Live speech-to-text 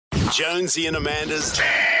Jonesy and Amanda's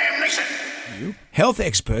Health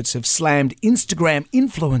experts have slammed Instagram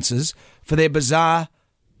influencers for their bizarre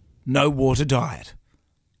no-water diet.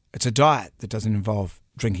 It's a diet that doesn't involve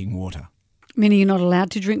drinking water. Meaning you're not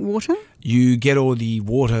allowed to drink water? You get all the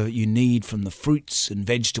water you need from the fruits and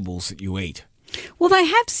vegetables that you eat. Well, they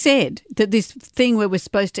have said that this thing where we're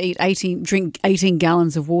supposed to drink 18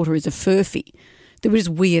 gallons of water is a furphy, that we just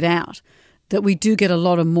weird out, that we do get a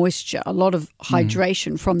lot of moisture, a lot of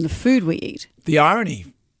hydration from the food we eat. The irony,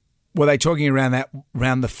 were they talking around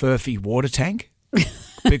the Furphy water tank?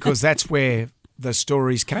 Because that's where the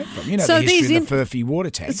stories came from. You know, So the history these of the Furphy water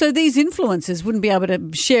tank. So these influencers wouldn't be able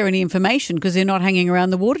to share any information because they're not hanging around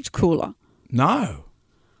the water cooler. No.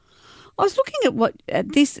 I was looking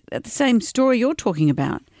at the same story you're talking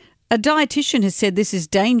about. A dietitian has said this is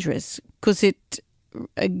dangerous because it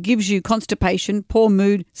gives you constipation, poor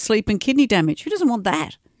mood, sleep and kidney damage. Who doesn't want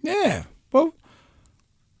that? Yeah. Well,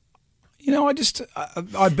 you know,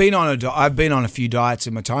 I've been on a few diets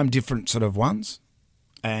in my time, different sort of ones.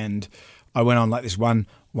 And I went on like this one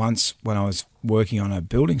once when I was working on a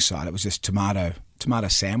building site. It was this tomato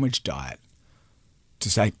sandwich diet.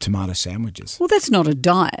 Just ate tomato sandwiches. Well, that's not a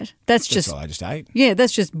diet. That's all I just ate. Yeah,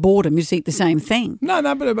 that's just boredom. You just eat the same thing. No,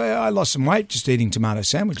 but I lost some weight just eating tomato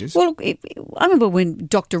sandwiches. Well, I remember when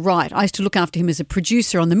Dr. Wright, I used to look after him as a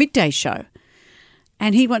producer on the Midday Show,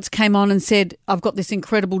 and he once came on and said, I've got this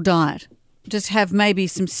incredible diet. Just have maybe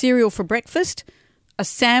some cereal for breakfast, a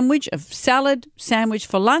sandwich, a salad, sandwich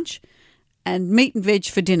for lunch, and meat and veg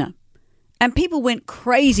for dinner. And people went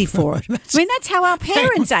crazy for it. That's how our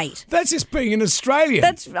parents ate. That's just being an Australian.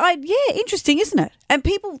 Interesting, isn't it?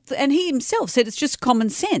 And he himself said it's just common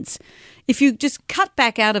sense. If you just cut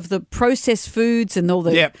back out of the processed foods and all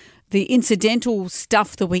the incidental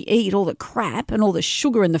stuff that we eat, all the crap and all the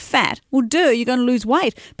sugar and the fat, well, you're going to lose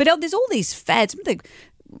weight. But there's all these fads.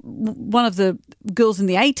 One of the girls in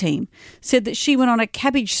the A-team said that she went on a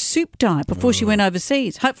cabbage soup diet before she went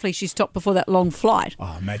overseas. Hopefully she stopped before that long flight.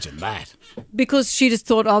 Oh, imagine that. Because she just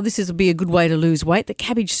thought, this will be a good way to lose weight, the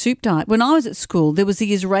cabbage soup diet. When I was at school, there was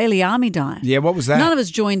the Israeli army diet. Yeah, what was that? None of us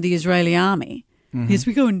joined the Israeli army. Mm-hmm. Yes,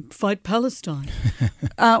 we go and fight Palestine.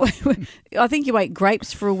 I think you ate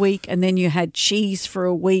grapes for a week and then you had cheese for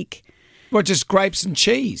a week. What, just grapes and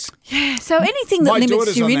cheese? Yeah, so anything that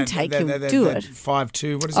limits your intake, you'll do it.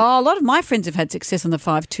 5-2, what is it? Oh, a lot of my friends have had success on the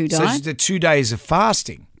 5-2 diet. So it's the 2 days of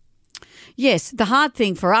fasting. Yes, the hard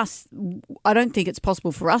thing for us, I don't think it's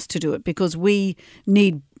possible for us to do it because we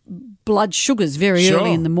need blood sugars very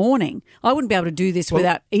early in the morning. I wouldn't be able to do this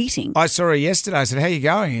without eating. I saw her yesterday. I said, how are you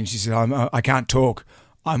going? And she said, I can't talk.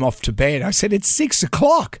 I'm off to bed. I said, it's 6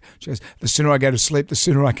 o'clock. She goes, the sooner I go to sleep, the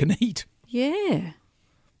sooner I can eat. Yeah.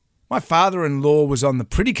 My father-in-law was on the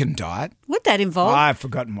Pritikin diet. What'd that involve? I've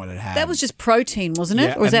forgotten what it had. That was just protein, wasn't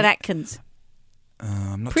it? Or was that Atkins?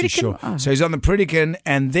 I'm not Pritikin? too sure. Oh. So he's on the Pritikin,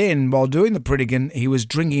 and then while doing the Pritikin, he was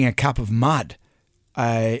drinking a cup of mud.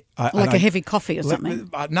 Like a heavy coffee or something?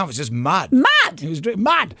 No, it was just mud. Mud? He was drinking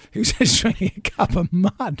mud. He was just drinking a cup of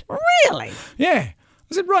mud. Really? Yeah.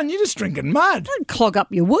 I said, Ron, you're just drinking mud. That'd clog up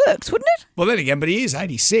your works, wouldn't it? Well, then again, but he is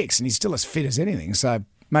 86 and he's still as fit as anything, so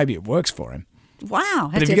maybe it works for him. Wow.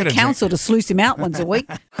 Have to have a counsel to sluice him out once a week.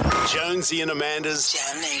 Jonesy and Amanda's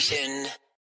Jam Nation.